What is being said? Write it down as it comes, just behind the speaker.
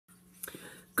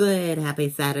Good, happy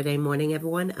Saturday morning,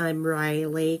 everyone. I'm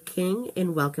Riley King,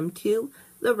 and welcome to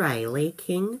the Riley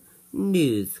King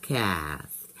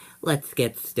Newscast. Let's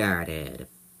get started.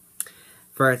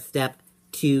 First up,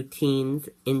 2 teens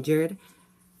injured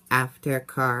after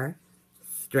car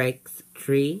strikes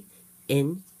tree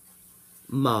in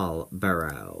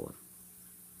Marlboro.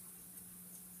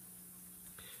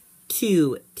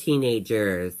 2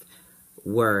 teenagers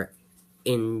were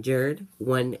injured,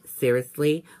 one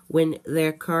seriously, when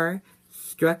their car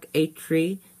struck a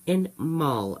tree in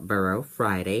Marlboro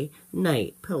Friday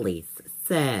night, police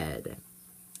said.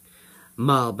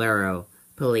 Marlboro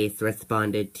police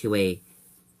responded to a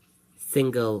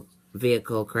single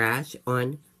vehicle crash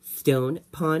on Stone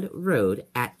Pond Road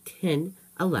at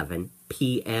 10:11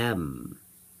 p.m.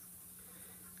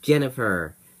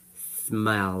 Jennifer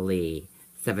Smiley,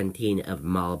 17 of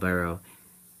Marlboro,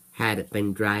 had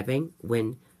been driving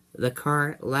when the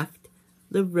car left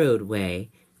the roadway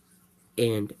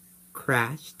and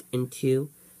crashed into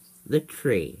the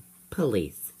tree,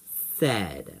 police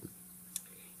said.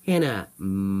 Hannah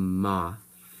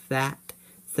Moffat,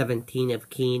 17 of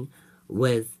Keene,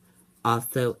 was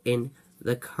also in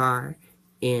the car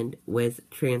and was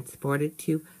transported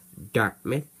to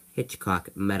Dartmouth Hitchcock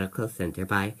Medical Center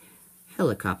by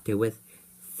helicopter with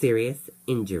serious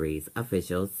injuries,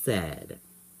 officials said.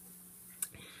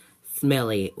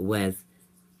 Smiley was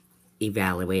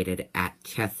evaluated at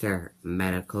Chester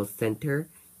Medical Center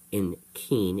in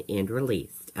Keene and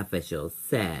released, officials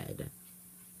said.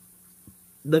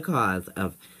 The cause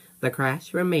of the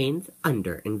crash remains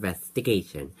under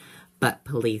investigation, but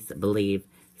police believe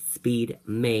speed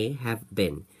may have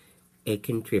been a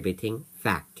contributing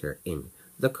factor in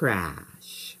the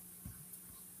crash.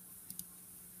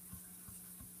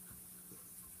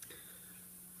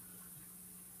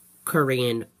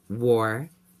 Korean War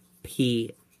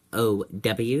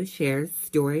POW shares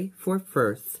story for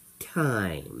first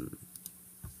time.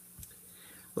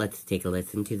 Let's take a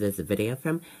listen to this video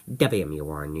from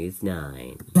WMUR News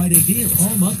 9. Friday deal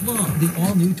all month long. The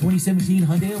all-new 2017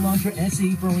 Hyundai Elantra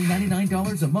SE for only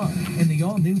 $99 a month. And the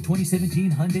all-new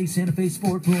 2017 Hyundai Santa Fe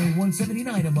Sport for only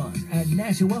 $179 a month at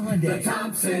Nashua Hyundai. The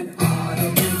Thompson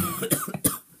Auto Group.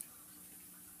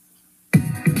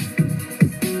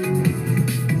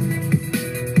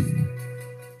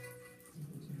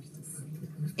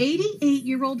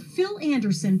 88-year-old Phil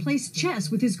Anderson plays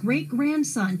chess with his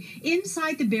great-grandson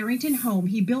inside the Barrington home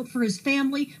he built for his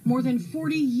family more than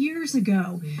 40 years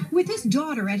ago. With his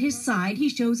daughter at his side, he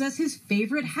shows us his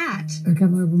favorite hat. I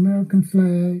got my American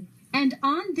flag. And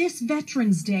on this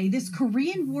Veterans Day, this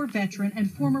Korean War veteran and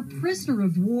former prisoner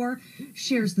of war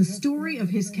shares the story of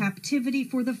his captivity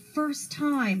for the first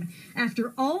time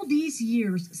after all these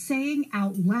years, saying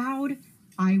out loud,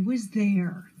 "I was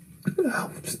there." I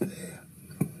was there.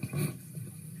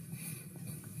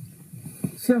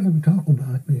 Seldom talk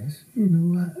about this.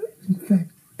 In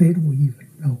fact, they don't even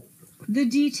know. The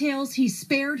details he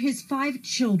spared his 5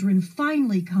 children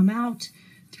finally come out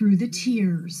through the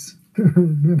tears.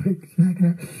 In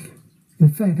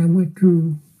fact, I went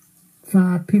through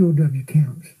 5 POW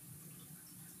camps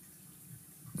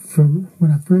from when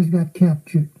I first got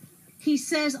captured. He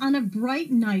says on a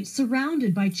bright night,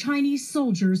 surrounded by Chinese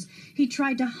soldiers, he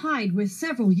tried to hide with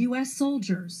several U.S.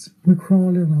 soldiers. We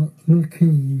crawled in a little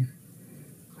cave,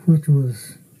 which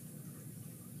was,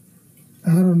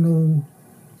 I don't know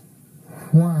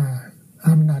why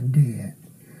I'm not dead.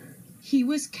 He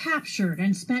was captured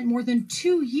and spent more than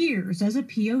 2 years as a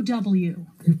POW.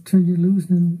 Until you're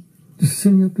losing the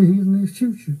sing up the hill and they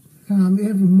shoot you.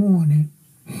 Every morning,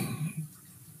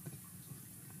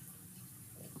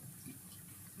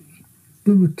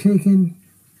 they were taking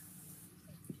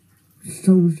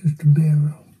soldiers to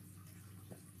burial.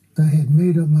 I had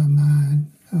made up my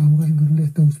mind I wasn't going to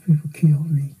let those people kill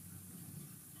me.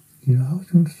 I was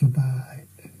going to survive.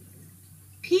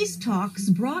 Peace talks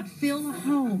brought Phil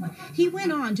home. He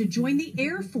went on to join the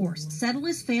Air Force, settle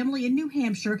his family in New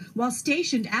Hampshire while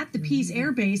stationed at the Pease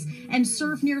Air Base, and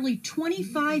served nearly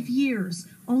 25 years,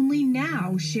 only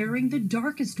now sharing the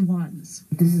darkest ones.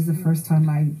 This is the first time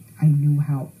I knew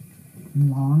how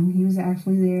long he was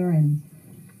actually there, and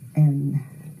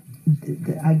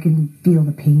I can feel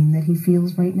the pain that he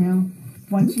feels right now.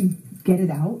 Once you get it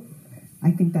out,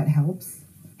 I think that helps.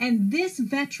 And this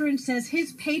veteran says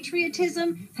his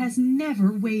patriotism has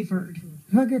never wavered.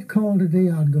 If I get called today,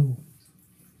 I'll go.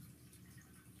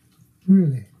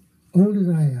 Really. Old as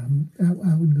I am,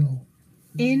 I would go.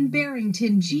 In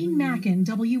Barrington, Jean Mackin,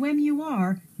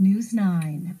 WMUR News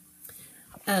 9.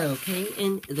 Okay,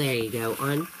 and there you go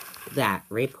on that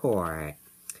report.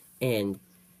 And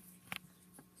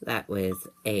That was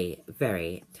a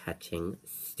very touching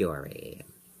story.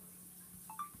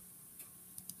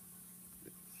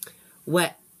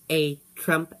 What a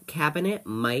Trump cabinet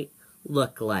might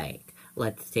look like.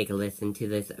 Let's take a listen to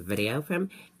this video from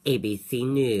ABC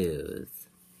News.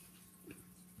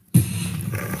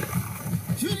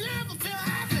 You never feel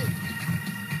happy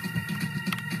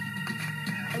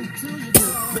until you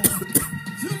go home.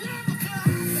 You never feel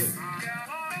happy.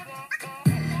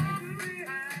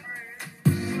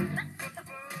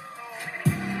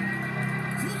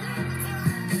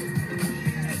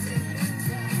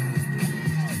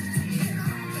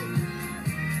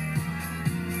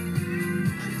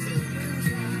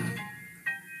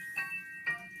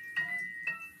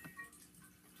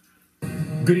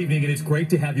 Good evening, and it's great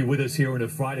to have you with us here on a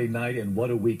Friday night, and what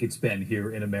a week it's been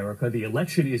here in America. The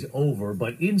election is over,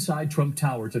 but inside Trump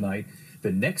Tower tonight,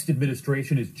 the next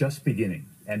administration is just beginning.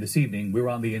 And this evening, we're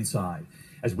on the inside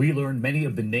as we learn many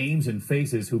of the names and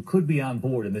faces who could be on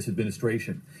board in this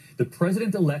administration. The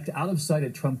president-elect out of sight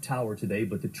at Trump Tower today,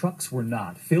 but the trucks were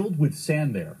not, filled with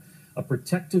sand there, a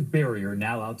protective barrier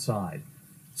now outside.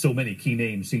 So many key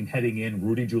names seen heading in,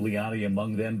 Rudy Giuliani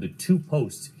among them, the 2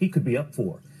 posts he could be up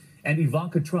for. And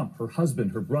Ivanka Trump, her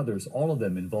husband, her brothers, all of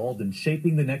them involved in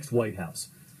shaping the next White House.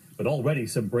 But already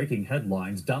some breaking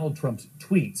headlines, Donald Trump's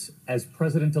tweets as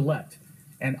president-elect.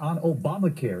 And on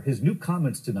Obamacare, his new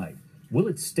comments tonight. Will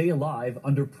it stay alive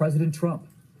under President Trump?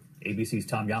 ABC's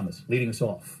Tom Yamas leading us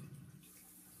off.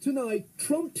 Tonight,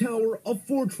 Trump Tower a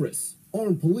fortress.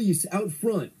 Armed police out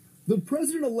front. The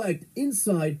president-elect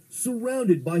inside,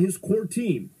 surrounded by his core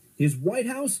team. His White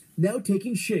House now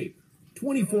taking shape.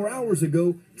 24 hours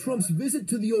ago, Trump's visit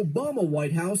to the Obama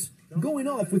White House going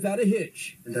off without a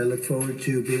hitch. And I look forward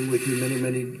to being with you many,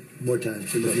 many more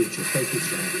times in the future. Thank you,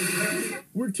 sir.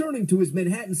 Returning to his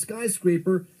Manhattan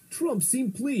skyscraper, Trump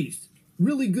seemed pleased.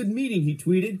 Really good meeting, he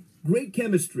tweeted. Great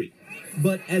chemistry.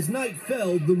 But as night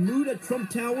fell, the mood at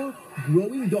Trump Tower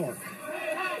growing dark.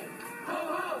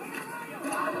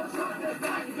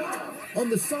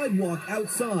 On the sidewalk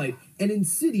outside and in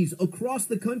cities across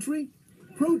the country,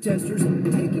 protesters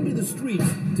taking to the streets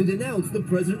to denounce the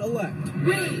president-elect.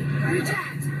 We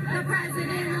reject the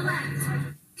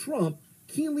president-elect. Trump,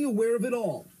 keenly aware of it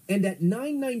all, and at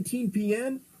 9:19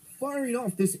 p.m., firing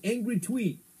off this angry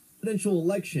tweet. Presidential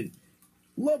election.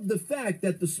 Loved the fact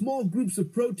that the small groups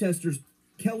of protesters,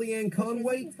 Kellyanne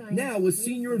Conway, now a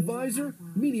senior advisor,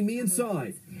 meeting me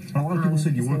inside. A lot of people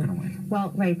said you weren't going to win.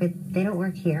 Well, right, but they don't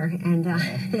work here. And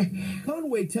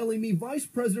Conway telling me Vice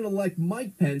President-elect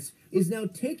Mike Pence is now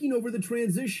taking over the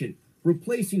transition,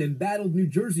 replacing embattled New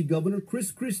Jersey Governor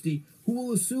Chris Christie, who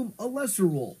will assume a lesser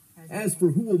role. As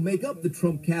for who will make up the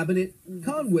Trump cabinet,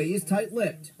 Conway is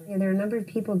tight-lipped. Yeah, there are a number of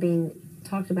people being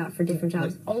talked about for different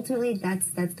jobs. Ultimately, that's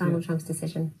Donald Trump's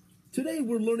decision. Today,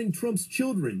 we're learning Trump's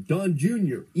children, Don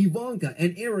Jr., Ivanka,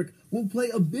 and Eric, will play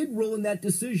a big role in that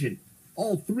decision.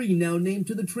 All 3 now named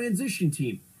to the transition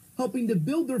team, helping to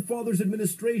build their father's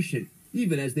administration,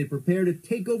 even as they prepare to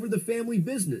take over the family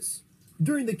business.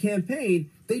 During the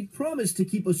campaign, they promised to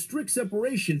keep a strict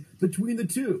separation between the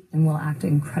 2. And we'll act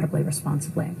incredibly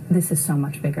responsibly. This is so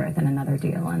much bigger than another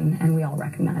deal, and we all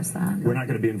recognize that. We're not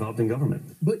going to be involved in government.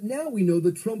 But now we know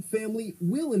the Trump family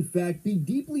will, in fact, be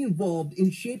deeply involved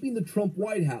in shaping the Trump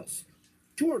White House.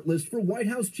 Shortlist for White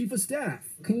House Chief of Staff.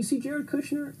 Can you see Jared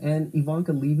Kushner and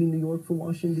Ivanka leaving New York for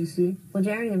Washington, D.C.? Well,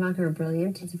 Jared and Ivanka are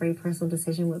brilliant. It's a very personal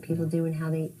decision what people do and how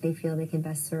they feel they can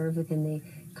best serve within the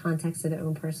context of their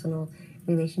own personal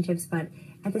relationships. But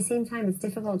at the same time, it's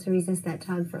difficult to resist that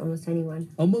tug for almost anyone.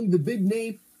 Among the big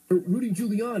names, Rudy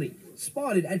Giuliani,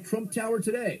 spotted at Trump Tower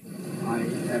today. I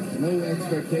have no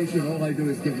expectation. All I do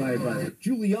is give my advice.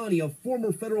 Giuliani, a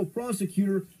former federal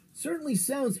prosecutor, certainly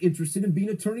sounds interested in being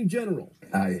Attorney General.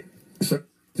 I serve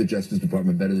the Justice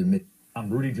Department better than me.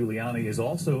 Rudy Giuliani is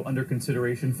also under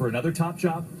consideration for another top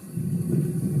job.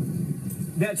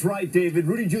 That's right, David.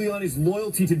 Rudy Giuliani's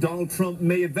loyalty to Donald Trump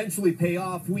may eventually pay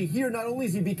off. We hear not only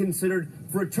is he be considered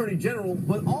for Attorney General,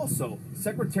 but also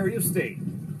Secretary of State.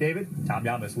 David, Tom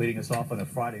Yamas leading us off on a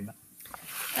Friday night.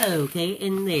 Okay,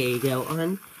 and there you go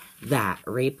on that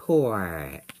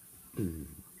report.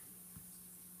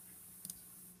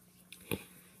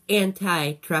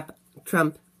 Anti-Trump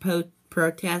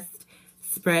protest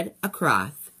spread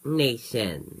across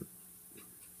nation.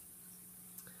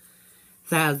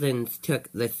 Thousands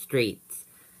took the streets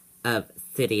of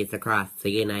cities across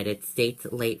the United States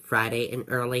late Friday and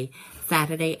early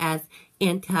Saturday as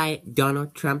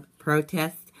anti-Donald Trump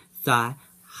protests saw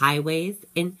highways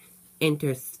and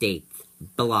interstates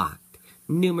blocked,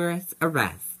 numerous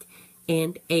arrests,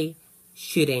 and a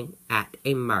shooting at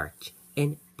a march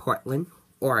in Portland,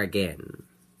 Oregon.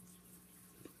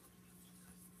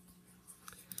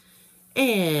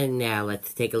 And now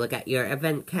let's take a look at your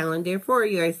event calendar for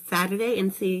your Saturday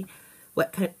and see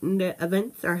what kind of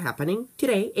events are happening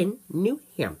today in New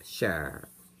Hampshire.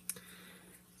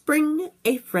 Bring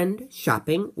a friend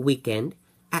shopping weekend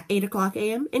at 8 o'clock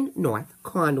a.m. in North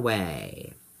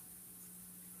Conway.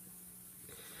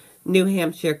 New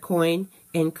Hampshire Coin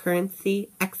and Currency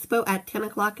Expo at 10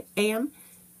 o'clock a.m.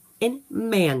 in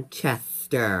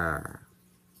Manchester.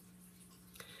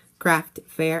 Craft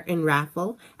Fair and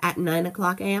Raffle at 9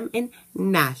 o'clock a.m. in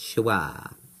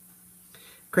Nashua.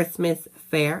 Christmas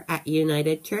Fair at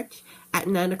United Church at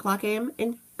 9 o'clock a.m.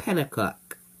 in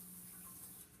Pennacook.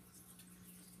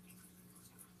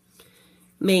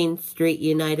 Main Street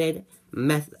United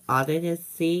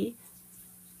Methodist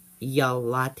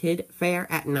Yachted Fair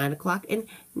at 9 o'clock in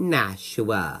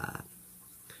Nashua.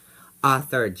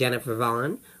 Author Jennifer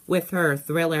Vaughn with her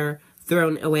thriller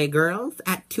Thrown Away Girls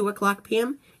at 2 o'clock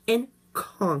p.m. in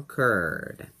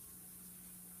Concord.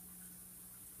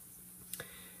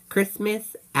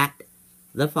 Christmas at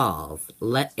the Falls,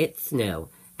 Let It Snow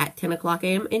at 10 o'clock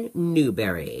a.m. in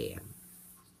Newbury.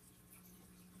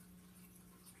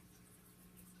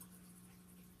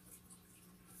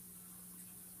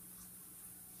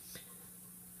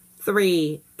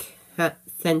 Three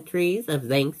Centuries of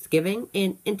Thanksgiving,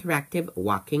 an interactive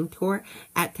walking tour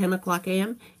at 10 o'clock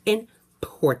a.m. in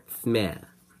Portsmouth.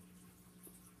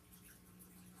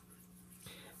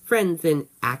 Friends in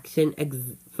Action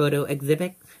photo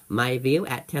exhibit, My View,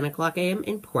 at 10 o'clock a.m.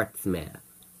 in Portsmouth.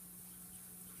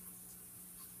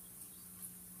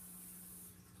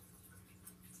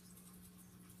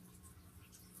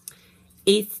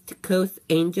 East Coast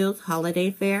Angels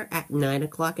Holiday Fair at 9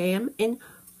 o'clock a.m. in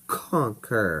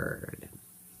Concord.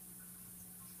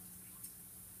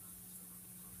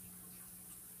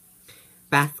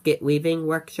 Basket Weaving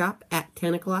Workshop at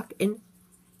 10 o'clock in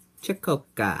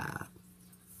Chicopee.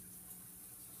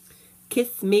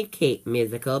 Kiss Me Kate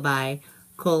musical by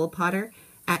Cole Potter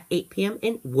at 8 p.m.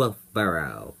 in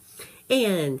Wolfboro.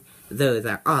 And those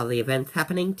are all the events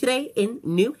happening today in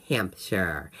New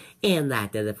Hampshire. And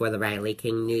that does it for the Riley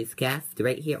King Newscast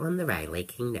right here on the Riley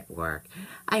King Network.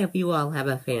 I hope you all have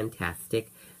a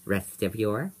fantastic rest of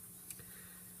your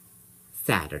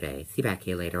Saturday. See you back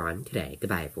here later on today.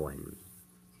 Goodbye, everyone.